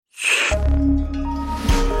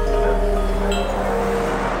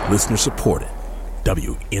Listener supported.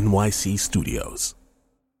 WNYC Studios.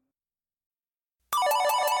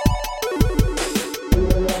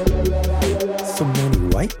 So many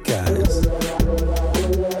white guys.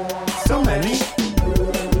 So many.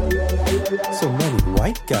 So many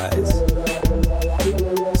white guys.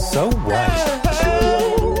 So white.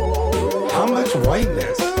 How much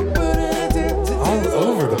whiteness? All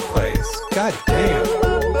over the place. God damn.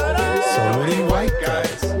 So many white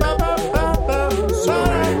guys. So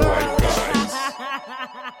many white guys.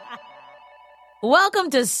 Welcome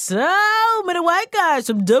to So Many White Guys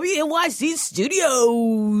from WNYC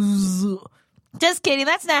Studios. Just kidding.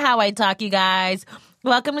 That's not how I talk, you guys.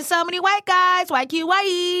 Welcome to So Many White Guys.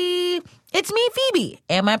 YQYE. It's me, Phoebe,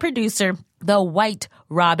 and my producer, the white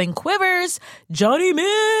Robin Quivers, Johnny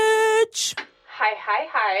Mitch.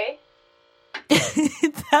 Hi.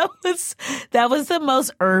 That was the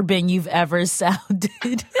most urban you've ever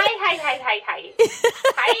sounded. Hi.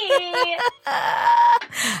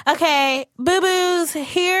 Okay, boo-boos,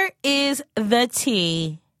 here is the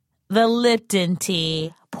tea. The Lipton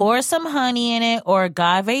tea. Pour some honey in it, or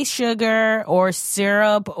agave sugar, or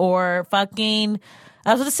syrup, or fucking,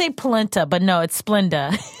 I was going to say polenta, but no, it's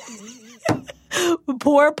Splenda.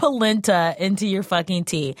 Pour polenta into your fucking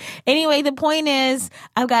tea. Anyway, the point is,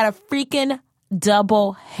 I've got a freaking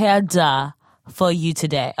double header for you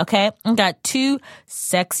today, okay? I've got two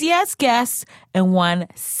sexy-ass guests and one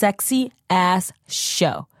sexy-ass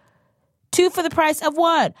show. Two for the price of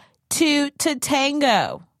one. Two to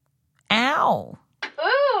tango. Ow.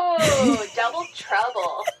 Ooh, double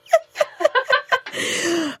trouble.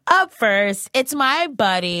 Up first, it's my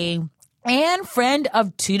buddy and friend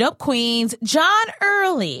of Two Dope Queens, John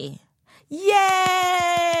Early. Yay!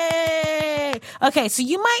 Okay, so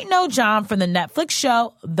you might know John from the Netflix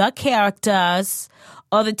show The Characters,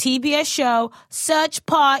 or the TBS show Search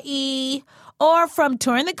Party, or from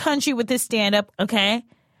touring the country with his stand-up, okay?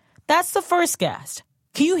 That's the first guest.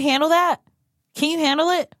 Can you handle that? Can you handle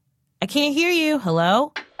it? I can't hear you.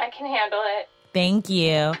 Hello? I can handle it. Thank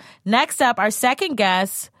you. Next up, our second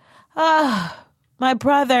guest, my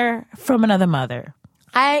brother from another mother.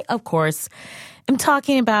 I, of course, am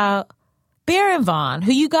talking about Baron Vaughn,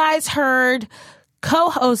 who you guys heard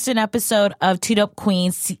co-host an episode of Two Dope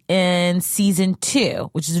Queens in season 2,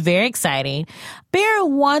 which is very exciting.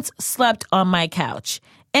 Baron once slept on my couch,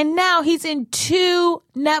 and now he's in 2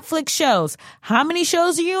 Netflix shows. How many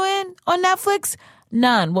shows are you in on Netflix?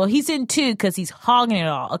 None. Well, he's in 2 because he's hogging it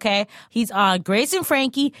all, okay? He's on Grace and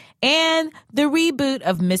Frankie and the reboot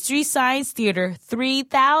of Mystery Science Theater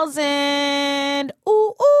 3000.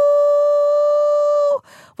 Ooh.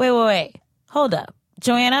 Wait. Hold up.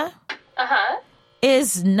 Joanna? Uh-huh.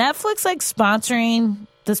 Is Netflix, sponsoring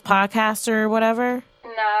this podcast or whatever?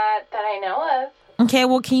 Not that I know of. Okay,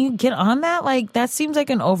 well, can you get on that? That seems like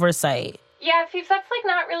an oversight. Yeah, Phoebe, that's,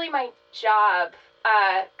 not really my job.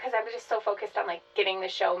 Because I was just so focused on, getting the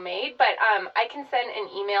show made. But, I can send an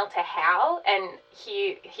email to Hal, and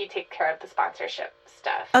he takes care of the sponsorship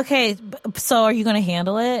stuff. Okay, so are you going to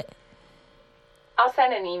handle it? I'll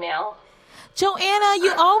send an email. Joanna,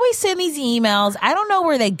 you always send these emails. I don't know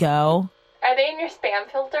where they go. Are they in your spam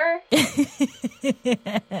filter?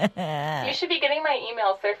 You should be getting my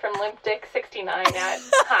emails. They're from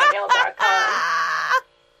limpdick69@hotmail.com.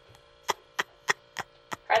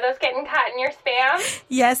 Are those getting caught in your spam?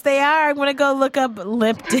 Yes, they are. I'm going to go look up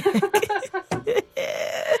Lip Dick.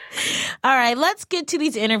 All right, let's get to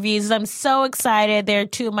these interviews. I'm so excited. They're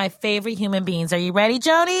 2 of my favorite human beings. Are you ready,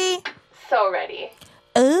 Joni? So ready.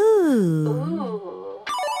 Ooh.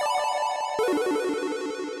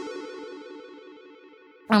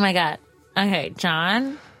 Oh, my God. Okay,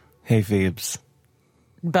 John. Hey, Phoebes.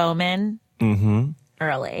 Bowman. Mm-hmm.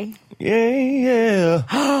 Early. Yeah.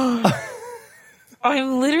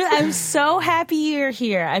 I'm so happy you're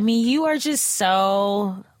here. I mean, you are just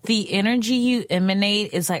so, the energy you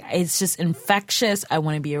emanate is it's just infectious. I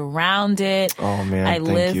want to be around it. Oh, man, I thank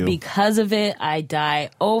live you. because of it. I die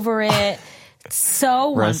over it.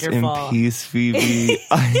 So Rest wonderful. in peace, Phoebe.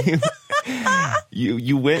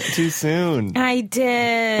 You went too soon. I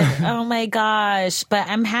did. Oh, my gosh. But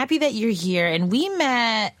I'm happy that you're here. And we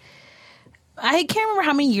met, I can't remember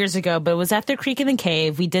how many years ago, but it was after Creek in the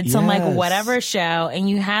Cave. We did some Yes. whatever show, and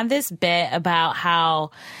you had this bit about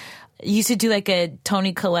how you used to do a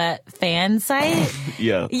Toni Collette fan site.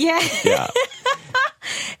 Yeah. Yeah.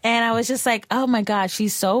 And I was just like, oh my gosh,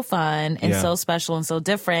 she's so fun and Yeah. so special and so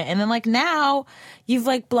different. And then now you've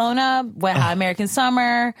blown up Wet Hot American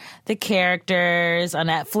Summer, The Characters on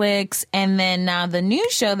Netflix, and then now the new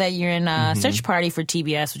show that you're in, Search Party for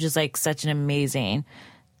TBS, which is such an amazing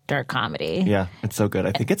dark comedy. Yeah, it's so good.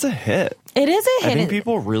 I think it's a hit. It is a hit. I think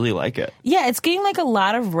people really like it. Yeah, it's getting like a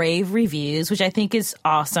lot of rave reviews, which I think is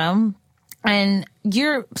awesome. And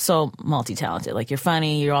you're so multi-talented. Like, you're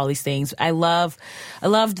funny, you're all these things. I loved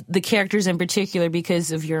the characters in particular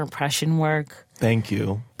because of your impression work. Thank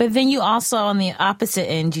you. But then you also, on the opposite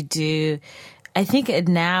end, you do, I think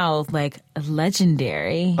now, like, a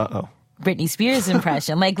legendary Britney Spears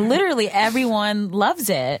impression. Like, literally everyone loves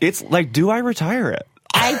it. It's like, do I retire it?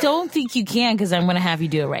 I don't think you can, because I'm going to have you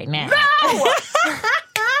do it right now. No!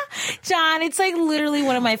 John, it's like literally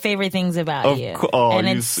one of my favorite things about you. And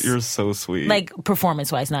you're so sweet. Like,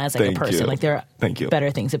 performance-wise, not as like Thank a person. you. Like, there are Thank you.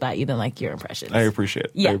 better things about you than like your impressions. I appreciate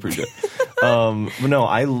it. Yeah. I appreciate it. But no,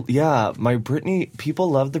 my Britney,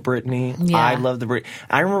 people love the Britney. Yeah. I love the Britney.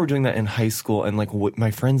 I remember doing that in high school, and like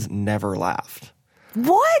my friends never laughed.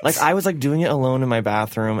 What? Like, I was like doing it alone in my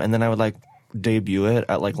bathroom, and then I would like debut it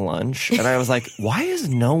at like lunch, and I was like, why is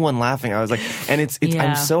no one laughing? I was like, and it's Yeah.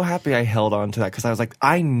 I'm so happy I held on to that, because I was like,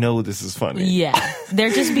 I know this is funny. Yeah. They're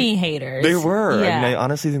just being haters. They were. Yeah. I mean, I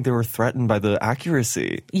honestly think they were threatened by the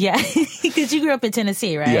accuracy. Yeah. Because you grew up in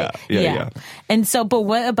Tennessee, right? Yeah. And so, but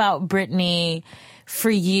what about Britney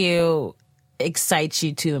for you excites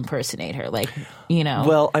you to impersonate her? Like, you know.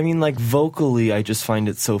 Well, I mean, like, vocally, I just find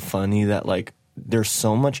it so funny that, like, there's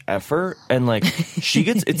so much effort, and like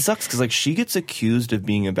it sucks because like she gets accused of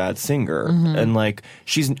being a bad singer, and like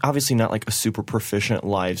she's obviously not like a super proficient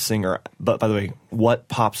live singer. But by the way, what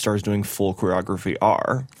pop stars doing full choreography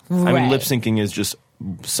are? I mean, Right. lip syncing is just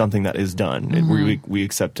something that is done. We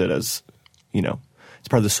accept it as, you know, it's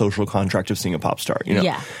part of the social contract of seeing a pop star. You know,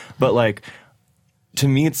 Yeah. But like, to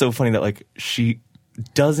me, it's so funny that like she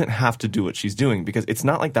doesn't have to do what she's doing, because it's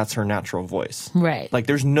not like that's her natural voice. Right. Like,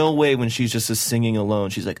 there's no way when she's just singing alone,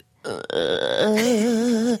 she's like,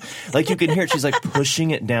 like, you can hear it. She's like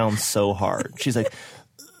pushing it down so hard. She's like,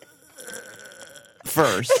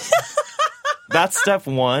 first, that step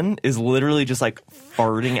one is literally just like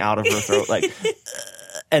farting out of her throat. Like,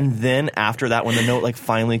 and then after that, when the note like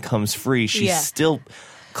finally comes free, she's Yeah. still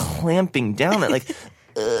clamping down it. Like,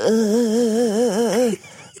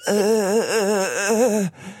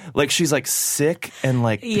 like she's like sick and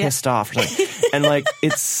like Yeah. pissed off or something. And like,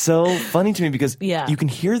 it's so funny to me because Yeah. you can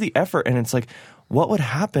hear the effort, and it's like, what would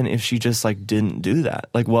happen if she just like didn't do that?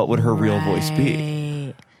 Like, what would her real voice be?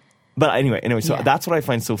 Right. But anyway, so Yeah. that's what I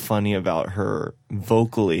find so funny about her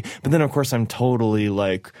vocally. But then of course I'm totally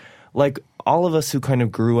like all of us who kind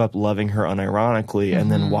of grew up loving her unironically,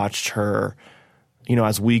 and then watched her, you know,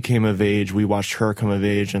 as we came of age, we watched her come of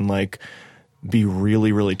age and like be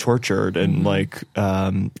really, really tortured, and like,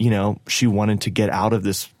 you know, she wanted to get out of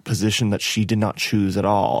this position that she did not choose at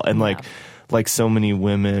all. And like so many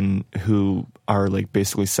women who are like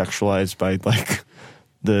basically sexualized by like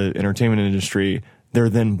the entertainment industry, they're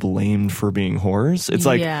then blamed for being whores. It's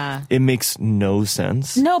like, Yeah. it makes no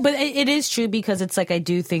sense. No, but it is true, because it's like, I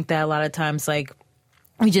do think that a lot of times, like,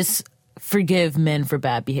 we just forgive men for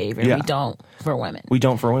bad behavior. Yeah. We don't for women. We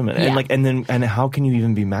don't for women. Yeah. And like, and how can you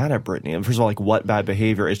even be mad at Britney? And first of all, like, what bad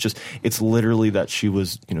behavior? It's literally that she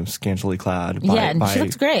was, you know, scantily clad. Yeah, and she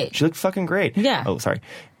looks great. She looked fucking great. Yeah. Oh, sorry.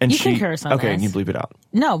 And You she, can curse on okay, this. and you bleep it out.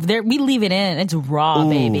 No, we leave it in. It's raw, Ooh,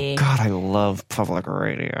 baby. God, I love public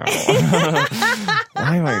radio.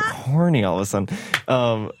 Why am I horny all of a sudden?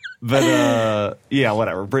 But yeah,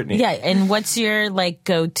 whatever. Britney. Yeah, and what's your like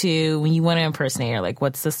go-to when you want to impersonate her? Like,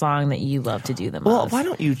 what's the song that you love to do the Well, most? why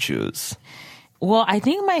don't you choose? Well, I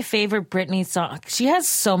think my favorite Britney song, she has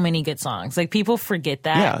so many good songs. Like, people forget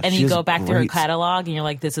that. Yeah, and she you has go back to her great- catalog and you're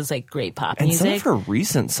like, this is like great pop And music. some of her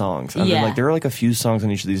recent songs. I mean, Yeah. like, there are like a few songs on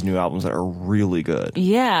each of these new albums that are really good.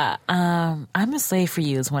 Yeah. I'm a Slave for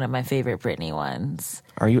You is one of my favorite Britney ones.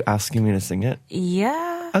 Are you asking me to sing it?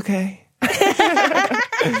 Yeah. Okay.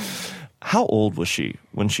 How old was she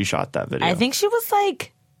when she shot that video? I think she was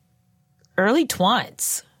like early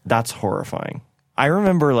 20s. That's horrifying. I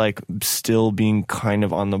remember like still being kind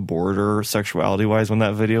of on the border sexuality wise when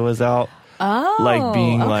that video was out. Oh, Like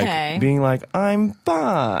okay. being like, I'm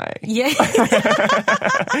bi Yeah. for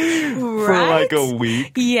like a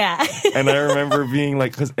week. Yeah. And I remember being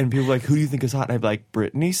like, and people were like, who do you think is hot? And I'd be like,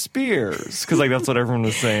 Britney Spears. Because like that's what everyone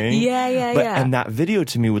was saying. Yeah. And that video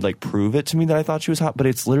to me would like prove it to me that I thought she was hot. But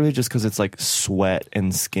it's literally just because it's like sweat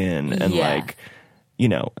and skin and Yeah. like, you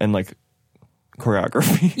know, and like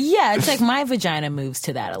choreography. Yeah, it's like my vagina moves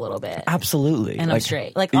to that a little bit. Absolutely. And I'm Like,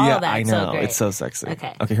 straight. Like, all yeah, of that, I it's know. so great. It's so sexy.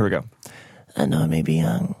 Okay. Okay, here we go. I know I may be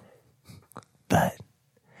young, but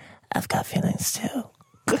I've got feelings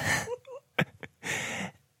too.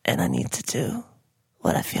 And I need to do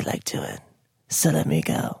what I feel like doing. So let me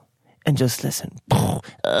go and just listen.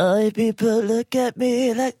 Oh, people look at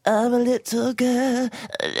me like I'm a little girl.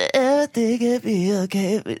 Everything can be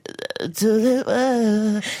okay to the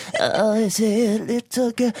world. I always say,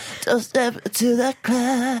 little girl, don't step into that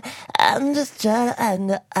crowd. I'm just trying to hide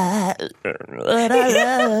the eye. What I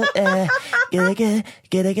love, yeah.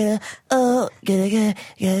 Get it, oh, get it,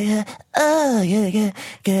 oh,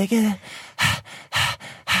 get it.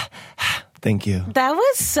 Thank you. That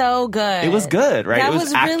was so good. It was good, right? That It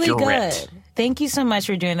was really accurate. good. Thank you so much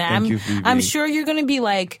for doing that. Thank you, Phoebe. I'm sure you're going to be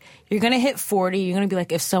like, you're going to hit 40. You're going to be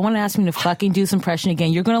like, if someone asks me to fucking do this impression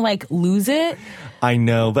again, you're going to like lose it. I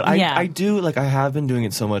know, but Yeah. I do, like, I have been doing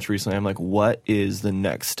it so much recently. I'm like, what is the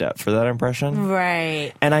next step for that impression?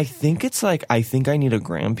 Right. And I think it's like, I think I need a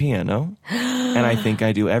grand piano, and I think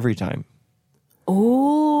I do every time.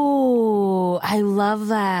 Ooh, I love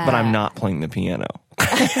that. But I'm not playing the piano.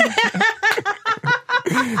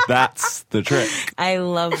 That's the trick. I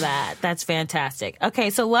love that. That's fantastic. Okay,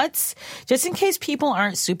 so let's, just in case people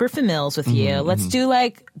aren't super familiar with you, let's do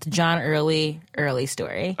like the John Early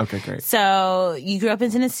story. Okay, great. So you grew up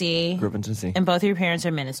in Tennessee. Grew up in Tennessee. And both of your parents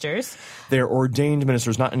are ministers. They're ordained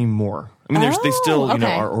ministers, not anymore. I mean, they still, you know,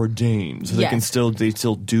 okay. are ordained, so Yes. they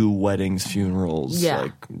still do weddings, funerals, Yeah.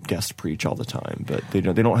 like guest preach all the time. But they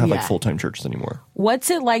don't have like Yeah. full time churches anymore. What's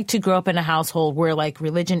it like to grow up in a household where like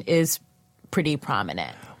religion is pretty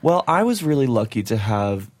prominent? Well, I was really lucky to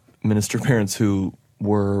have minister parents who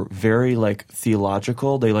were very like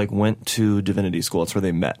theological. They like went to divinity school. That's where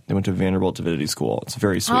they met. They went to Vanderbilt Divinity School. It's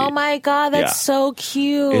very sweet. Oh my God, that's Yeah. so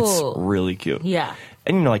cute. It's really cute. Yeah.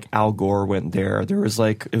 And, you know, like Al Gore went there. There was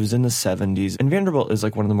like, it was in the 70s. And Vanderbilt is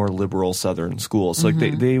like one of the more liberal Southern schools. So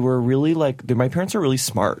like they were really like, my parents are really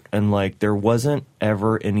smart. And like there wasn't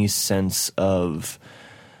ever any sense of,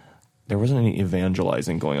 there wasn't any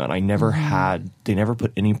evangelizing going on. I never they never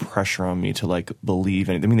put any pressure on me to like believe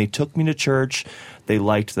anything. I mean, they took me to church. They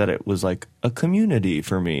liked that it was like a community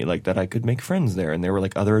for me, like that I could make friends there. And there were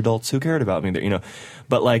like other adults who cared about me there, you know.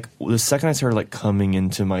 But like the second I started like coming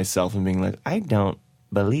into myself and being like, I don't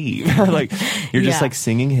believe. Like you're just Yeah. like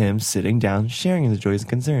singing hymns, sitting down, sharing the joys and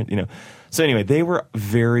concerns, you know. So anyway, they were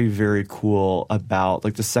very, very cool about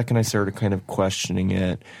like the second I started kind of questioning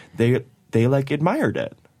it, they like admired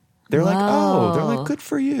it. They're like, oh, they're like, good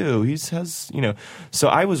for you. He has, you know. So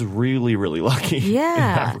I was really, really lucky in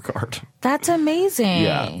that regard. That's amazing.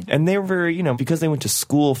 Yeah. And they were very, you know, because they went to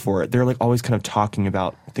school for it, they're like always kind of talking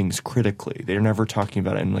about things critically. They're never talking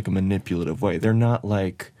about it in like a manipulative way. They're not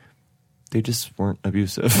like, they just weren't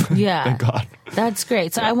abusive. Yeah. Thank God. That's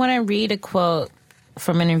great. So I want to read a quote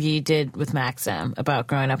from an interview you did with Maxim about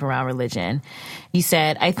growing up around religion. You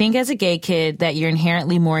said, I think as a gay kid that you're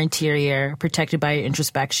inherently more interior, protected by your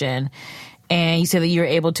introspection. And you said that you're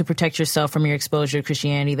able to protect yourself from your exposure to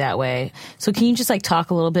Christianity that way. So can you just like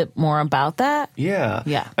talk a little bit more about that? Yeah.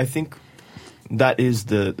 Yeah. I think that is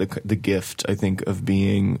the gift, I think, of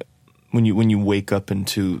being when you wake up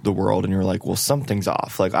into the world and you're like, well, something's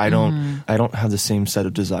off. Like I don't have the same set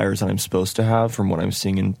of desires that I'm supposed to have from what I'm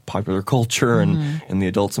seeing in popular culture and the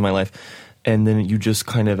adults in my life. And then you just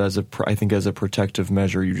kind of I think as a protective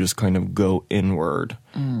measure, you just kind of go inward.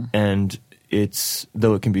 And it's,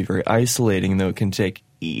 though it can be very isolating, though it can take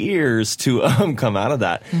years to come out of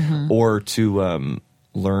that or to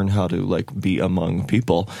learn how to like be among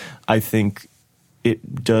people, I think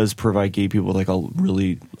it does provide gay people like a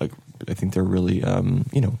really like, I think they're really,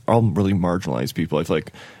 you know, all really marginalized people. I feel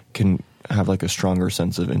like can have like a stronger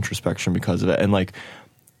sense of introspection because of it. And like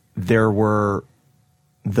there were,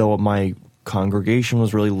 though my congregation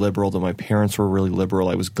was really liberal, though my parents were really liberal,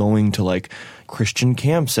 I was going to like Christian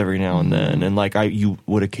camps every now and then. And like you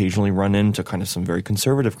would occasionally run into kind of some very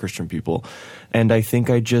conservative Christian people. And I think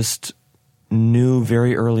I just knew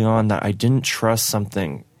very early on that I didn't trust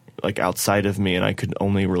something like outside of me and I could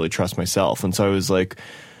only really trust myself. And so I was like,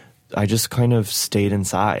 I just kind of stayed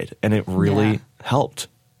inside and it really helped.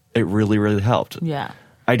 It really, really helped. Yeah.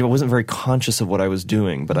 I wasn't very conscious of what I was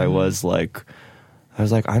doing, but I was like,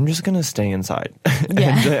 I'm just going to stay inside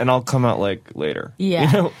and I'll come out like later. Yeah.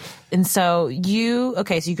 You know? And so so you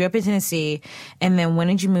grew up in Tennessee and then when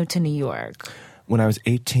did you move to New York? When I was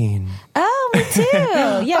 18. Oh, me too.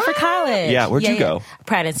 Yeah, for college. Yeah, where'd you go?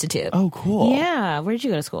 Pratt Institute. Oh, cool. Yeah, where'd you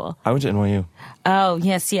go to school? I went to NYU. Oh,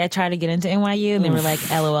 yeah, see, I tried to get into NYU and they were like,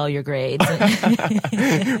 LOL, your grades.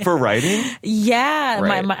 For writing? Yeah,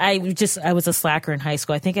 Right. I was a slacker in high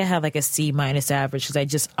school. I think I had like a C- average because I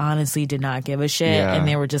just honestly did not give a shit. Yeah. And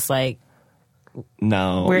they were just like,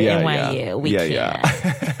 No. we're yeah, NYU. Yeah. We can't. Yeah.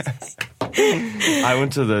 I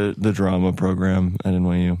went to the drama program at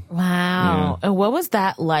NYU. Wow. Wow. Yeah. And what was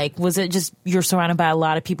that like? Was it just you're surrounded by a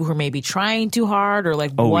lot of people who are maybe trying too hard, or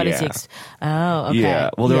like what is it? Oh, okay. Yeah.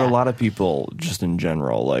 Well, there are a lot of people just in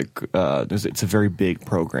general. Like, it's a very big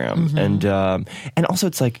program, and also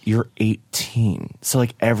it's like you're 18, so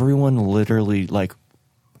like everyone literally like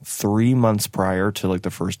 3 months prior to like the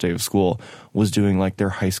first day of school was doing like their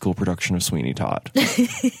high school production of Sweeney Todd.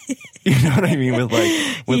 You know what I mean? With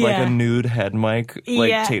like a nude head mic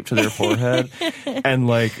like taped to their forehead and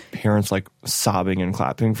like parents like sobbing and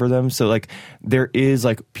clapping for them. So like there is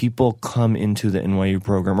like people come into the NYU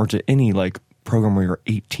program or to any like program where you're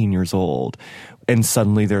 18 years old and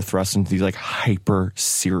suddenly they're thrust into these like hyper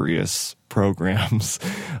serious programs.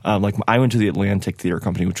 Like I went to the Atlantic Theater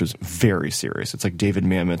Company, which was very serious. It's like David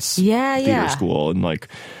Mamet's theater school, and like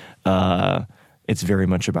it's very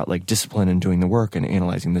much about like discipline and doing the work and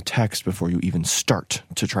analyzing the text before you even start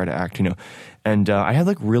to try to act, you know. And I had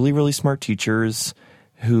like really, really smart teachers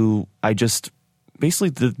who I just basically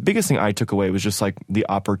the biggest thing I took away was just like the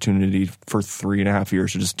opportunity for 3.5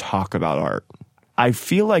 years to just talk about art. I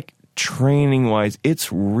feel like training wise,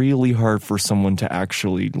 it's really hard for someone to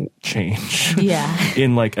actually change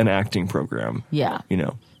in like an acting program. Yeah. You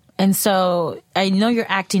know? And so I know you're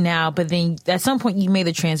acting now, but then at some point you made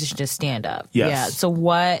the transition to stand up. Yes. Yeah. So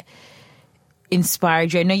what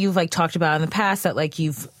inspired you? I know you've like talked about in the past that like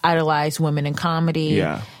you've idolized women in comedy.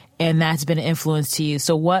 Yeah. And that's been an influence to you.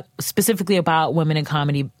 So what specifically about women in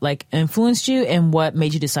comedy like influenced you, and what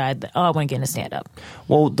made you decide that, I want to get into stand-up?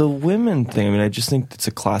 Well, the women thing, I mean, I just think it's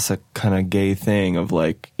a classic kind of gay thing of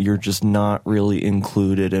like, you're just not really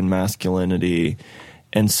included in masculinity.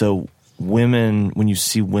 And so women, when you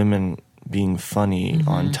see women being funny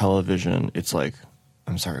on television, it's like,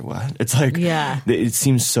 I'm sorry, what? It's like, it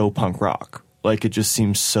seems so punk rock. Like, it just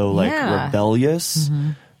seems so like rebellious.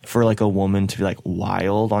 For like a woman to be like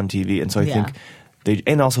wild on TV. And so I think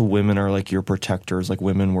and also women are like your protectors. Like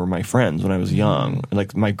women were my friends when I was young.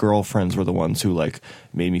 Like my girlfriends were the ones who like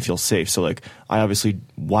made me feel safe. So like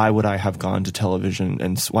why would I have gone to television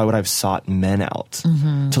and why would I have sought men out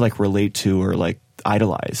to like relate to or like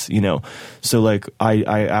idolize, you know? So like I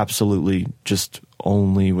absolutely just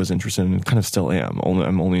only was interested in, kind of still am.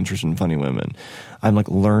 I'm only interested in funny women. I'm like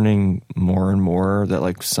learning more and more that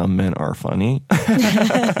like some men are funny, but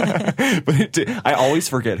I always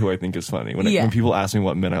forget who I think is funny when people ask me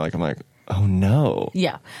what men I like. I'm like, oh no.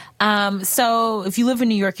 Yeah. So if you live in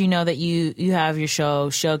New York, you know that you have your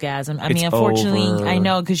show Showgasm. I mean, unfortunately, over. I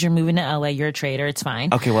know because you're moving to LA. You're a traitor. It's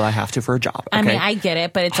fine. Okay, well I have to for a job. Okay? I mean, I get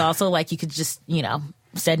it, but it's also like you could just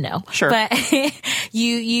said no. Sure. But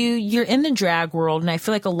you're in the drag world, and I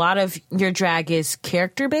feel like a lot of your drag is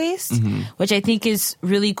character based, which I think is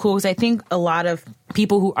really cool because I think a lot of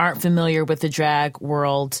people who aren't familiar with the drag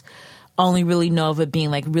world only really know of it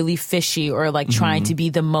being like really fishy or like trying to be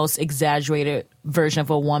the most exaggerated version of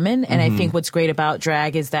a woman. And I think what's great about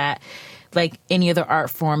drag is that like any other art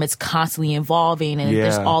form, it's constantly evolving, and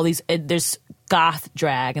there's all these there's goth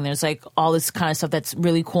drag and there's like all this kind of stuff that's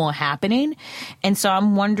really cool and happening. And so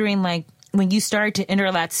I'm wondering, like, when you started to enter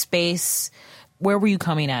that space, where were you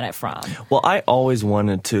coming at it from? Well, I always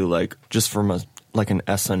wanted to, like, just from an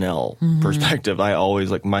SNL perspective, I always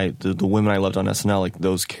like the women I loved on SNL, like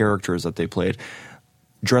those characters that they played,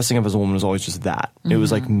 dressing up as a woman was always just that. It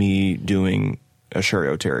was like me doing a Sherry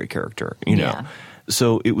O'Terry character, you know.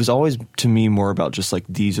 So it was always, to me, more about just like,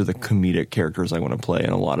 these are the comedic characters I want to play,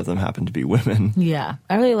 and a lot of them happen to be women. Yeah,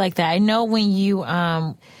 I really like that. I know when you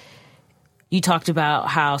talked about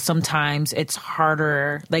how sometimes it's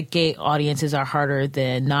harder, like gay audiences are harder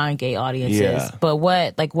than non-gay audiences. Yeah. But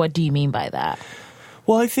what do you mean by that?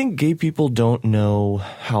 Well, I think gay people don't know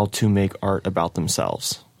how to make art about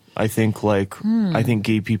themselves. I think I think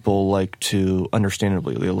gay people like to,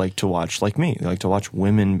 understandably, they like to watch, like me, they like to watch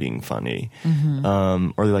women being funny,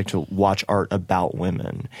 or they like to watch art about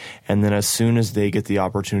women. And then as soon as they get the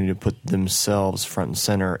opportunity to put themselves front and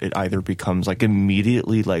center, it either becomes like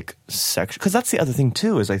immediately like sexual. Because that's the other thing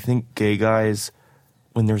too, is I think gay guys,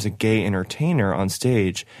 when there's a gay entertainer on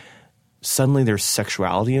stage, suddenly there's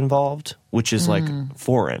sexuality involved, which is like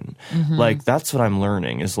foreign. Like that's what I'm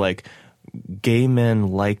learning is like, gay men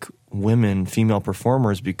like women, female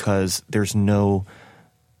performers, because there's no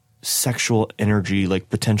sexual energy, like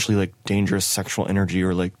potentially like dangerous sexual energy,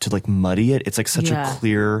 or like to like muddy it. It's like such a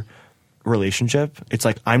clear relationship. It's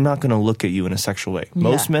like, I'm not going to look at you in a sexual way.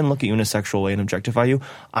 Most men look at you in a sexual way and objectify you.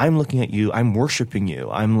 I'm looking at you. I'm worshiping you.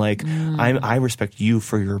 I'm like, I respect you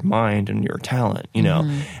for your mind and your talent, you know?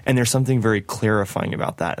 And there's something very clarifying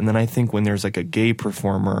about that. And then I think when there's like a gay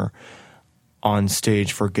performer on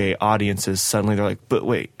stage for gay audiences, suddenly they're like, but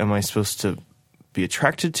wait, am I supposed to be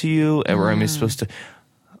attracted to you? Or am I supposed to...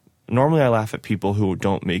 normally I laugh at people who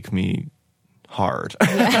don't make me hard. So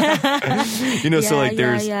like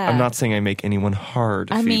I'm not saying I make anyone hard,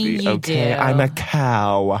 Phoebe. mean, you okay, do. I'm a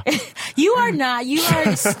cow. You are not. You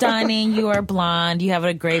are stunning. You are blonde. You have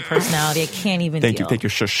a great personality. I can't even Thank you.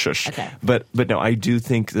 Shush. Okay. But no, I do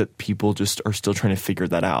think that people just are still trying to figure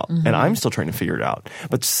that out. And I'm still trying to figure it out.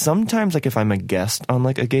 But sometimes, like if I'm a guest on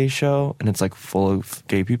like a gay show and it's like full of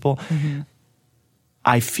gay people,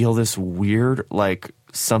 I feel this weird like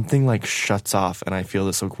something like shuts off and I feel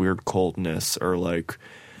this like weird coldness or like,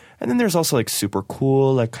 and then there's also like super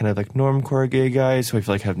cool, like kind of like normcore gay guys who I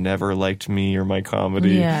feel like have never liked me or my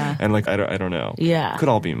comedy. Yeah. And like, I don't know. Yeah. Could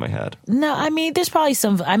all be in my head. No, I mean, there's probably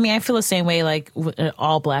some. I mean, I feel the same way. Like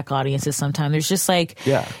all black audiences, sometimes there's just like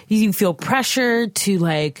you feel pressure to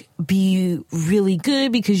like be really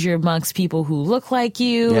good because you're amongst people who look like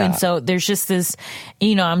you, and so there's just this.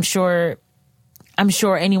 I'm sure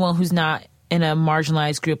anyone who's not in a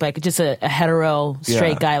marginalized group, like just a hetero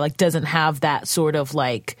straight guy, like doesn't have that sort of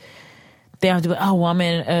like, they don't have to be, oh, well, I'm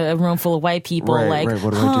in a room full of white people. Right, like,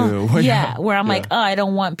 what do I do? Yeah, where I'm like, oh, I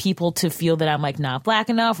don't want people to feel that I'm like not black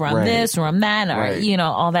enough or I'm this or I'm that or,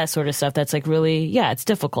 all that sort of stuff. That's like really, it's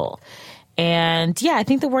difficult. And I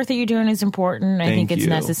think the work that you're doing is important. I think it's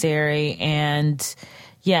necessary. And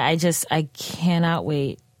I cannot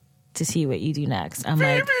wait to see what you do next. I'm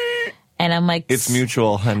like, it's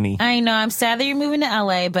mutual, honey. I know. I'm sad that you're moving to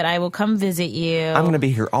LA, but I will come visit you. I'm going to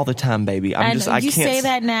be here all the time, baby. I can't say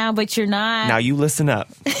that now, but you're not. Now you listen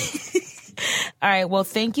up. All right. Well,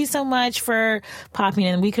 thank you so much for popping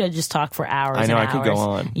in. We could have just talked for hours. I know. And I could go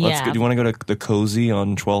on. Yeah. Let's go. Do you want to go to the Cozy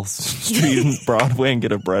on 12th Street and Broadway and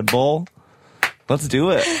get a bread bowl? Let's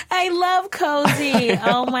do it. I love Cozy.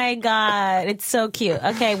 Oh my God. It's so cute.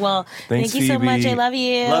 Okay. Well, thanks, thank you so Phoebe. much. I love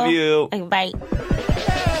you. Love you. Okay, bye.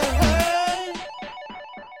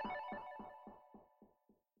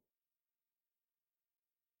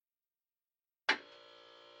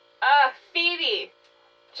 Phoebe.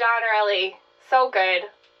 John Early. So good.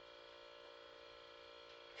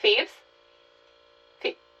 Phoebes?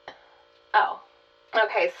 Oh.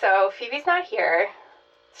 Okay, so Phoebe's not here.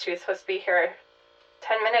 She was supposed to be here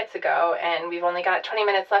 10 minutes ago, and we've only got 20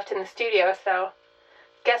 minutes left in the studio, so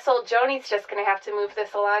guess old Joni's just gonna have to move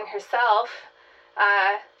this along herself.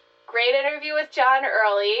 Great interview with John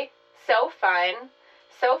Early. So fun.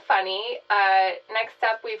 So funny. Next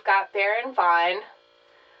up, we've got Baron Vaughn.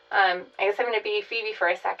 I guess I'm going to be Phoebe for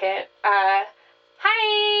a second.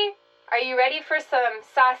 Hi! Are you ready for some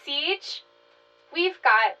sausage? We've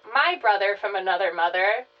got my brother from another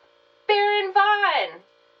mother, Baron Vaughn.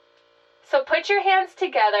 So put your hands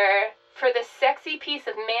together for this sexy piece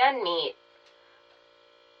of man meat.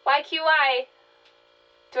 YQY.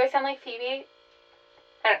 Do I sound like Phoebe?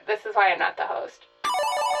 This is why I'm not the host.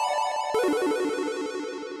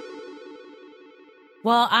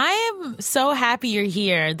 Well, I am so happy you're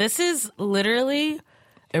here. This is literally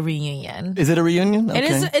a reunion. Is it a reunion? Okay. It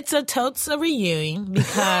is. It's a totes a reunion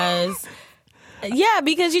because,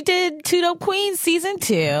 because you did Two Dope Queens season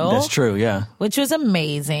 2. That's true. Yeah, which was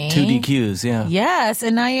amazing. 2 DQs. Yeah. Yes,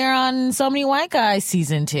 and now you're on So Many White Guys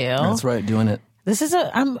season 2. That's right. Doing it. This is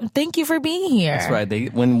thank you for being here. That's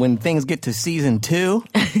right. When things get to season 2.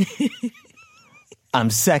 I'm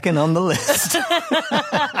second on the list.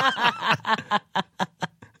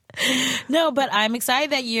 No, but I'm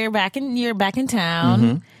excited that you're back in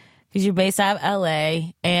town because you're based out of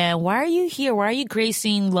LA. And why are you here? Why are you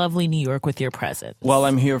gracing lovely New York with your presence? Well,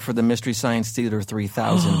 I'm here for the Mystery Science Theater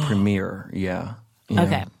 3000 premiere. Yeah.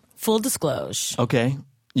 Okay. Full disclosure. Okay.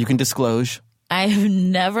 You can disclose. I've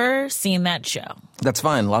never seen that show. That's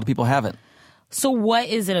fine. A lot of people haven't. So what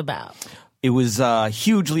is it about? It was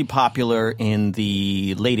hugely popular in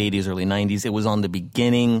the late 80s, early 90s. It was on the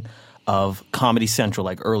beginning of Comedy Central,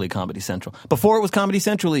 like early Comedy Central. Before it was Comedy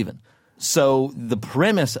Central even. So the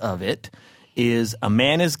premise of it is a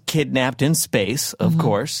man is kidnapped in space, of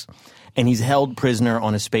course, and he's held prisoner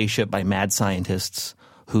on a spaceship by mad scientists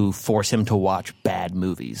who force him to watch bad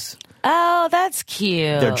movies. Oh, that's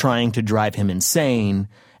cute. They're trying to drive him insane.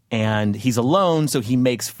 And he's alone, so he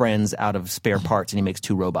makes friends out of spare parts, and he makes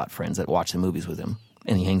 2 robot friends that watch the movies with him,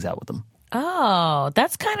 and he hangs out with them. Oh,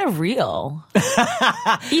 that's kind of real.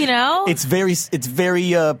 You know? It's very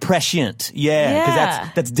prescient. Yeah. Because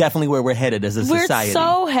that's definitely where we're headed as a society. We're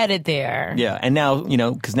so headed there. Yeah. And now,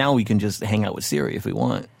 because now we can just hang out with Siri if we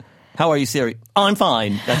want. How are you, Siri? I'm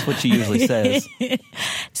fine. That's what she usually says.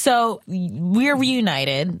 So we're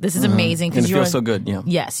reunited. This is amazing. And it feels so good, yeah.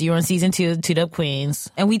 Yes, you're on season 2 of Two Dope Queens.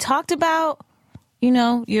 And we talked about,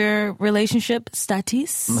 your relationship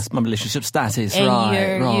status. My relationship status, and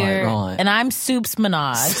right. And I'm Soup's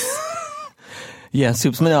Menage. Yeah,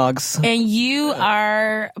 Soups Monogs. And you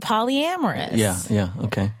are polyamorous. Yeah,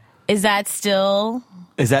 okay. Is that still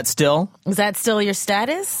your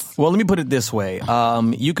status? Well, let me put it this way.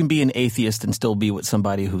 You can be an atheist and still be with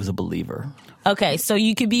somebody who's a believer. Okay, so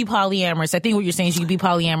you could be polyamorous. I think what you're saying is you could be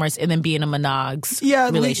polyamorous and then be in a monogs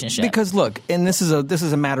relationship. Because look, and this is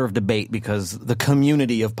a matter of debate because the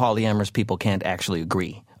community of polyamorous people can't actually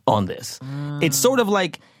agree on this. It's sort of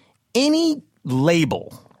like any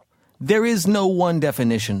label. There is no one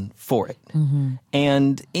definition for it.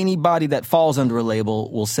 And anybody that falls under a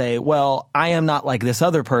label will say, well, I am not like this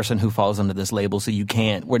other person who falls under this label, so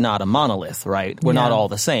we're not a monolith, right? We're not all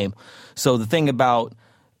the same. So the thing about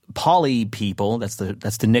poly people, that's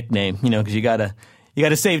the nickname, because you gotta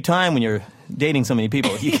save time when you're dating so many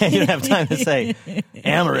people. You don't have time to say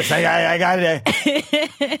amorous. I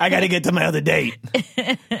gotta get to my other date.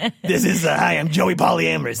 This is hi, I'm Joey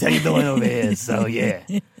Polyamorous. How you doing over here? So yeah,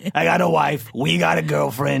 I got a wife. We got a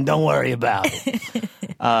girlfriend. Don't worry about it.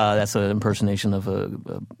 That's an impersonation of a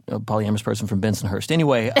polyamorous person from Bensonhurst.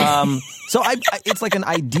 Anyway, so it's like an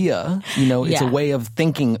idea, it's a way of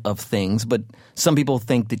thinking of things, but some people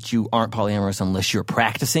think that you aren't polyamorous unless you're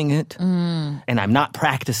practicing it, and I'm not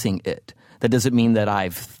practicing it. That doesn't mean that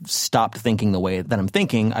I've stopped thinking the way that I'm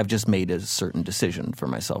thinking. I've just made a certain decision for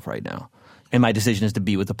myself right now. And my decision is to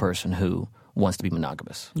be with a person who wants to be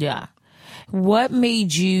monogamous. Yeah. What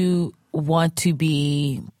made you want to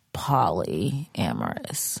be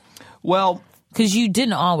polyamorous? Well, because you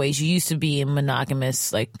didn't always. You used to be in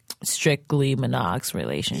monogamous, like strictly monogamous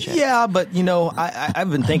relationships. Yeah, but I've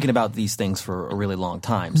been thinking about these things for a really long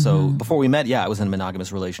time. So before we met, I was in a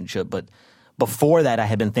monogamous relationship. But before that, I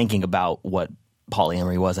had been thinking about what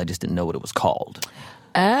polyamory was. I just didn't know what it was called.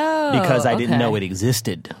 Oh, because I didn't know it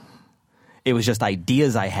existed. It was just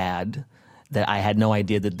ideas I had that I had no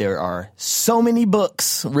idea that there are so many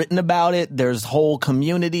books written about it. There's whole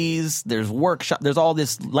communities. There's workshops. There's all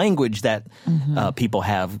this language that people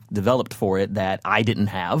have developed for it that I didn't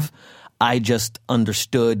have. I just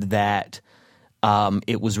understood that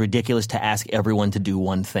it was ridiculous to ask everyone to do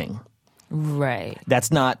one thing. Right. That's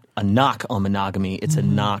not a knock on monogamy. It's a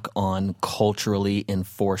knock on culturally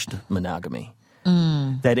enforced monogamy.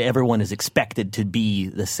 That everyone is expected to be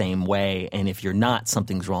the same way, and if you're not,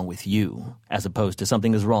 something's wrong with you, as opposed to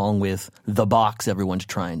something is wrong with the box everyone's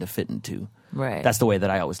trying to fit into. Right. That's the way that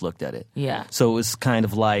I always looked at it. Yeah. So it was kind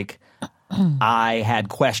of like I had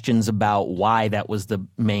questions about why that was the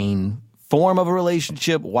main form of a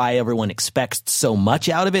relationship, why everyone expects so much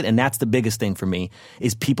out of it, and that's the biggest thing for me,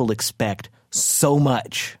 is people expect so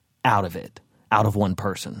much out of it, out of one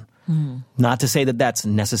person. Not to say that that's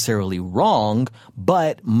necessarily wrong,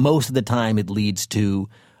 but most of the time it leads to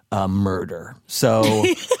murder. So,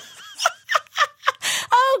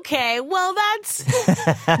 okay, well that's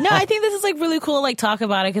no. I think this is like really cool. Like talk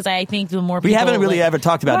about it because I think the more people we haven't really ever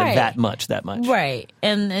talked about right. it that much, right?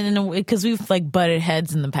 And because we've like butted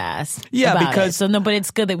heads in the past, yeah. About because it. So no, but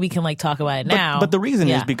it's good that we can like talk about it now. But the reason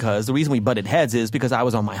is because the reason we butted heads is because I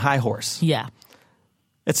was on my high horse. Yeah.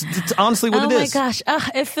 It's honestly what it is. Oh my gosh.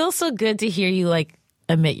 It feels so good to hear you like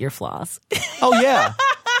admit your flaws. Oh yeah.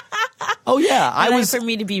 Oh yeah. I was for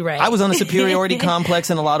me to be right. I was on a superiority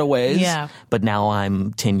complex in a lot of ways. Yeah. But now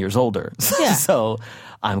I'm 10 years older. Yeah. So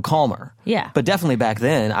I'm calmer. Yeah. But definitely back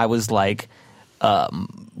then I was like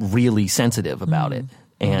really sensitive about it.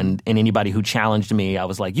 And anybody who challenged me, I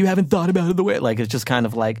was like, you haven't thought about it the way, like, it's just kind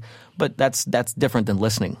of like, but that's different than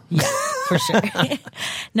listening. Yeah, for sure.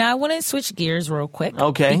 Now, I want to switch gears real quick.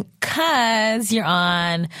 Okay. Because you're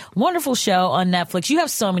on a wonderful show on Netflix. You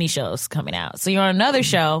have so many shows coming out. So you're on another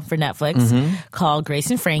show for Netflix called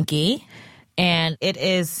Grace and Frankie. And it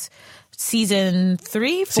is season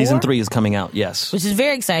 3, 4? Season 3 is coming out, yes. Which is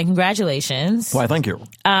very exciting. Congratulations. Why, thank you.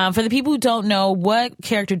 For the people who don't know, what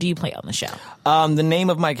character do you play on the show? The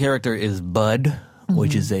name of my character is Bud,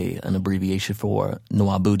 which is an abbreviation for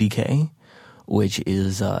Nwabudike, which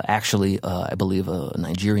is actually, I believe, a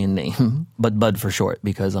Nigerian name, but Bud for short,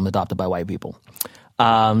 because I'm adopted by white people.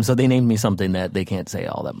 So they named me something that they can't say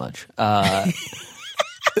all that much.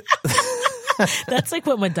 That's like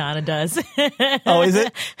what Madonna does. Oh, is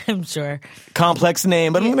it? I'm sure. Complex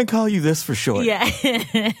name, but I'm going to call you this for short. Yeah.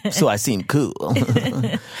 So I seem cool.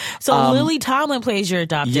 So Lily Tomlin plays your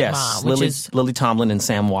adopted yes, mom. Lily Tomlin and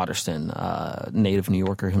Sam Waterston, native New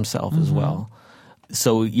Yorker himself as well.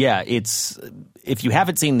 So yeah, if you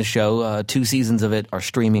haven't seen the show, 2 seasons of it are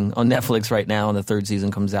streaming on Netflix right now, and the 3rd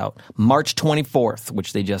season comes out March 24th,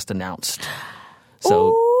 which they just announced.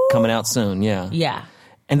 So coming out soon, yeah. Yeah.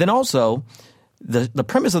 And then also, the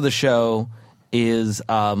premise of the show is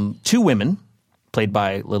 2 women, played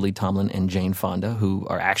by Lily Tomlin and Jane Fonda, who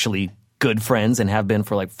are actually good friends and have been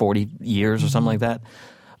for like 40 years or something like that,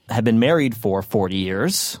 have been married for 40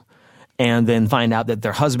 years, and then find out that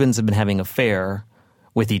their husbands have been having an affair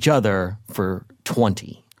with each other for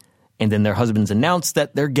 20. And then their husbands announce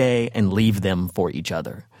that they're gay and leave them for each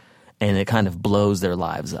other. And it kind of blows their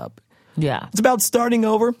lives up. Yeah. It's about starting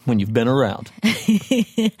over when you've been around.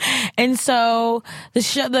 And so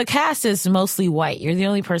the cast is mostly white. You're the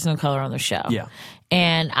only person of color on the show. Yeah.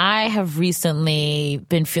 And I have recently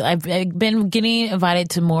I've been getting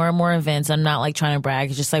invited to more and more events. I'm not like trying to brag.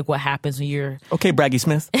 It's just like what happens when you're Okay, Braggy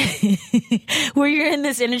Smith. where you're in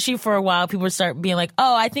this industry for a while. People start being like,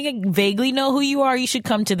 oh, I think I vaguely know who you are. You should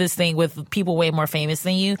come to this thing with people way more famous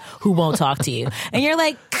than you who won't talk to you. And you're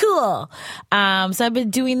like, cool. So I've been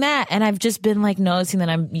doing that, and I've just been like noticing that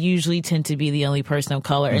I'm usually tend to be the only person of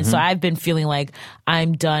color. And so I've been feeling like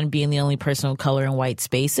I'm done being the only person of color in white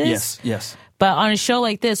spaces. Yes. But on a show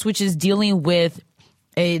like this, which is dealing with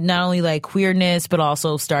not only like queerness, but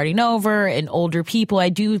also starting over and older people, I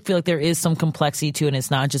do feel like there is some complexity to it. And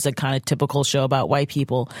it's not just a kind of typical show about white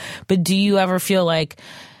people. But do you ever feel like,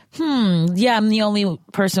 yeah, I'm the only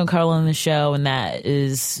person of color on the show, and that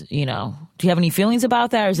is, do you have any feelings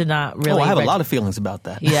about that, or is it not really? Oh, I have a lot of feelings about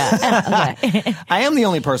that. Yeah. Okay. I am the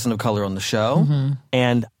only person of color on the show,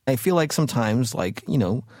 and I feel like sometimes,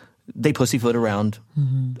 they pussyfoot around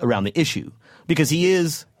the issue. Because he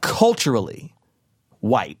is culturally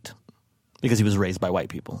white, because he was raised by white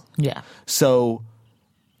people. Yeah. So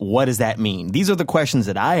what does that mean? These are the questions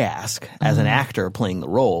that I ask as an actor playing the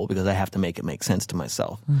role, because I have to make it make sense to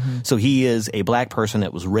myself. So he is a black person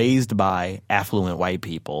that was raised by affluent white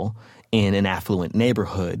people in an affluent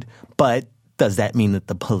neighborhood. But does that mean that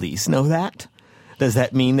the police know that? Does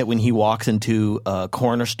that mean that when he walks into a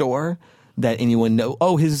corner store that anyone know,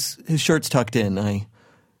 oh, his shirt's tucked in,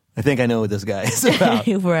 I think I know what this guy is about.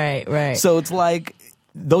 Right. So it's like,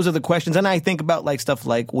 those are the questions. And I think about stuff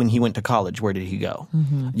like when he went to college, where did he go?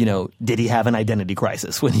 Did he have an identity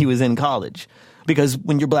crisis when he was in college? Because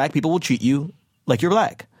when you're black, people will treat you like you're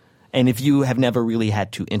black. And if you have never really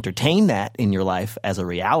had to entertain that in your life as a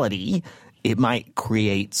reality, it might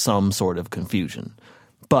create some sort of confusion.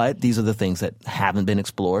 But these are the things that haven't been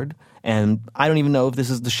explored. And I don't even know if this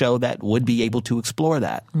is the show that would be able to explore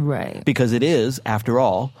that. Right. Because it is, after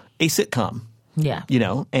all, a sitcom. Yeah.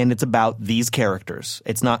 And it's about these characters.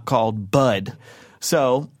 It's not called Bud.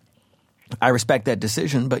 So I respect that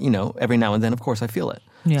decision, but, every now and then, of course, I feel it.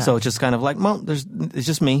 Yeah. So it's just kind of like, well, it's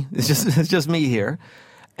just me. It's just me here.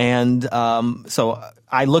 And so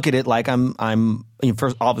I look at it like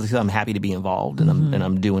first, obviously, I'm happy to be involved, and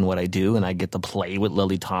I'm doing what I do, and I get to play with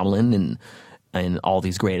Lily Tomlin and all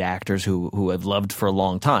these great actors who I've loved for a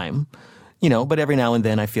long time, but every now and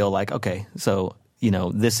then I feel like, okay, so,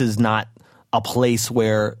 this is not a place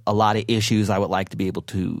where a lot of issues I would like to be able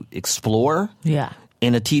to explore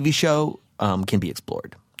in a TV show can be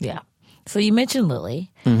explored. Yeah. So you mentioned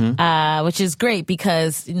Lily, which is great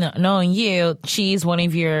because knowing you, she's one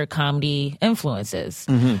of your comedy influences,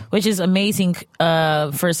 which is amazing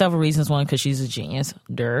for several reasons. One, because she's a genius,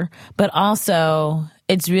 but also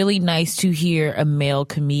it's really nice to hear a male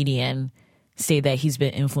comedian say that he's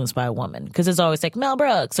been influenced by a woman, because it's always like Mel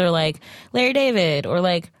Brooks or like Larry David or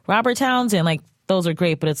like Robert Townsend. Like those are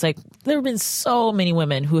great, but it's like there have been so many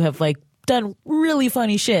women who have like done really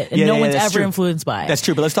funny shit, and no one's ever influenced by it. That's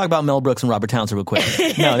true, but let's talk about Mel Brooks and Robert Townsend real quick.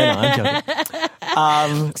 No, I'm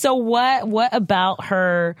joking. So what about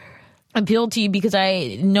her appealed to you? Because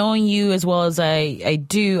knowing you as well as I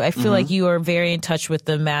do, I feel like you are very in touch with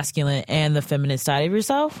the masculine and the feminine side of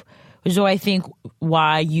yourself, which is I think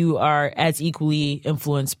why you are as equally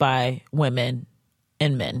influenced by women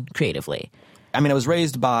and men creatively. I mean, I was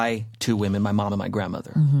raised by two women, my mom and my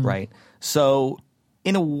grandmother, right? So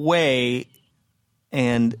in a way,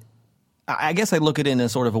 and I guess I look at it in a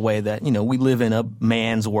sort of a way that, we live in a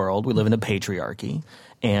man's world. We live in a patriarchy.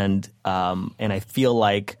 And I feel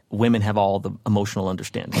like women have all the emotional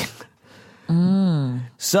understanding.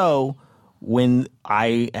 So when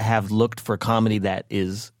I have looked for comedy that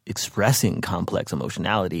is expressing complex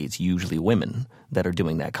emotionality, it's usually women that are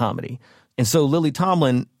doing that comedy. And so Lily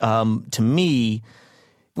Tomlin, to me,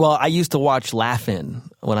 well, I used to watch Laugh-In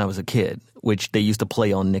when I was a kid, which they used to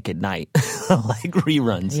play on Nick at Night, like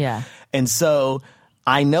reruns. Yeah. And so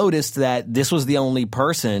I noticed that this was the only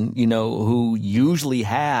person, who usually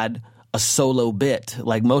had a solo bit.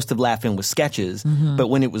 Like most of Laugh-In was sketches, but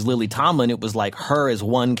when it was Lily Tomlin, it was like her as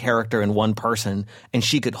one character and one person, and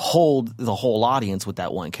she could hold the whole audience with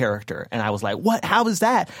that one character. And I was like, what? How is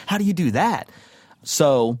that? How do you do that?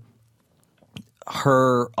 So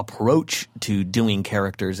her approach to doing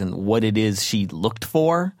characters and what it is she looked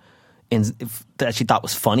for that she thought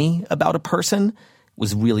was funny about a person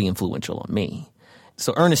was really influential on me.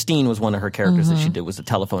 So Ernestine was one of her characters that she did, was a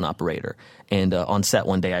telephone operator. And on set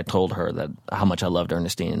one day I told her that how much I loved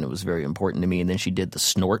Ernestine and it was very important to me. And then she did the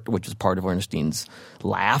snort, which is part of Ernestine's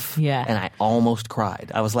laugh. Yeah. And I almost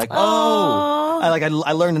cried. I was like, oh.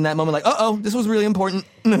 I learned in that moment, like, this was really important.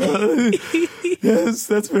 Yes,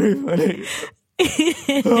 that's very funny.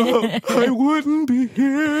 I wouldn't be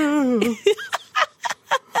here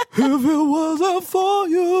if it wasn't for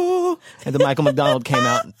you. And then Michael McDonald came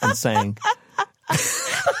out and sang.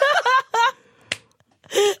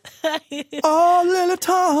 Oh, Lily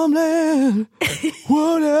Tomlin,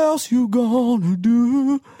 what else you gonna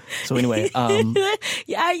do? So anyway,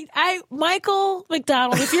 Michael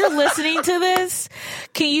McDonald, if you're listening to this,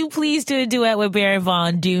 can you please do a duet with Baron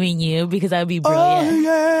Vaughn doing you? Because that would be brilliant.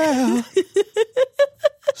 Oh, yeah.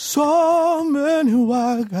 So many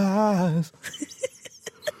white guys.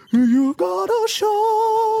 You got a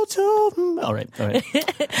show to... All right.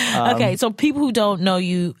 Okay, so people who don't know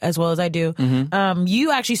you as well as I do,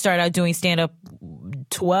 you actually started out doing stand-up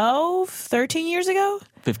 13 years ago?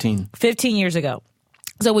 15 years ago.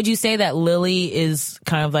 So would you say that Lily is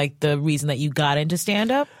kind of like the reason that you got into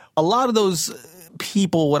stand-up? A lot of those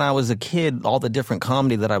people, when I was a kid, all the different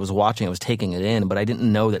comedy that I was watching, I was taking it in, but I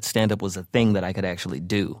didn't know that stand-up was a thing that I could actually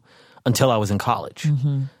do until I was in college.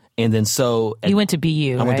 And then so... You went to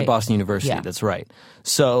BU, I went to right? Boston University, Yeah. That's right.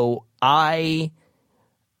 So I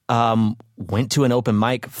went to an open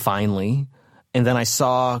mic finally, and then I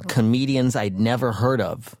saw comedians I'd never heard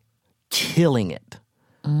of killing it.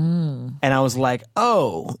 And I was like,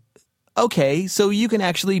 oh, okay, so you can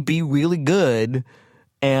actually be really good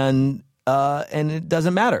and it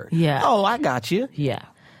doesn't matter. Yeah. Oh, I got you. Yeah.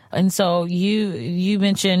 And so you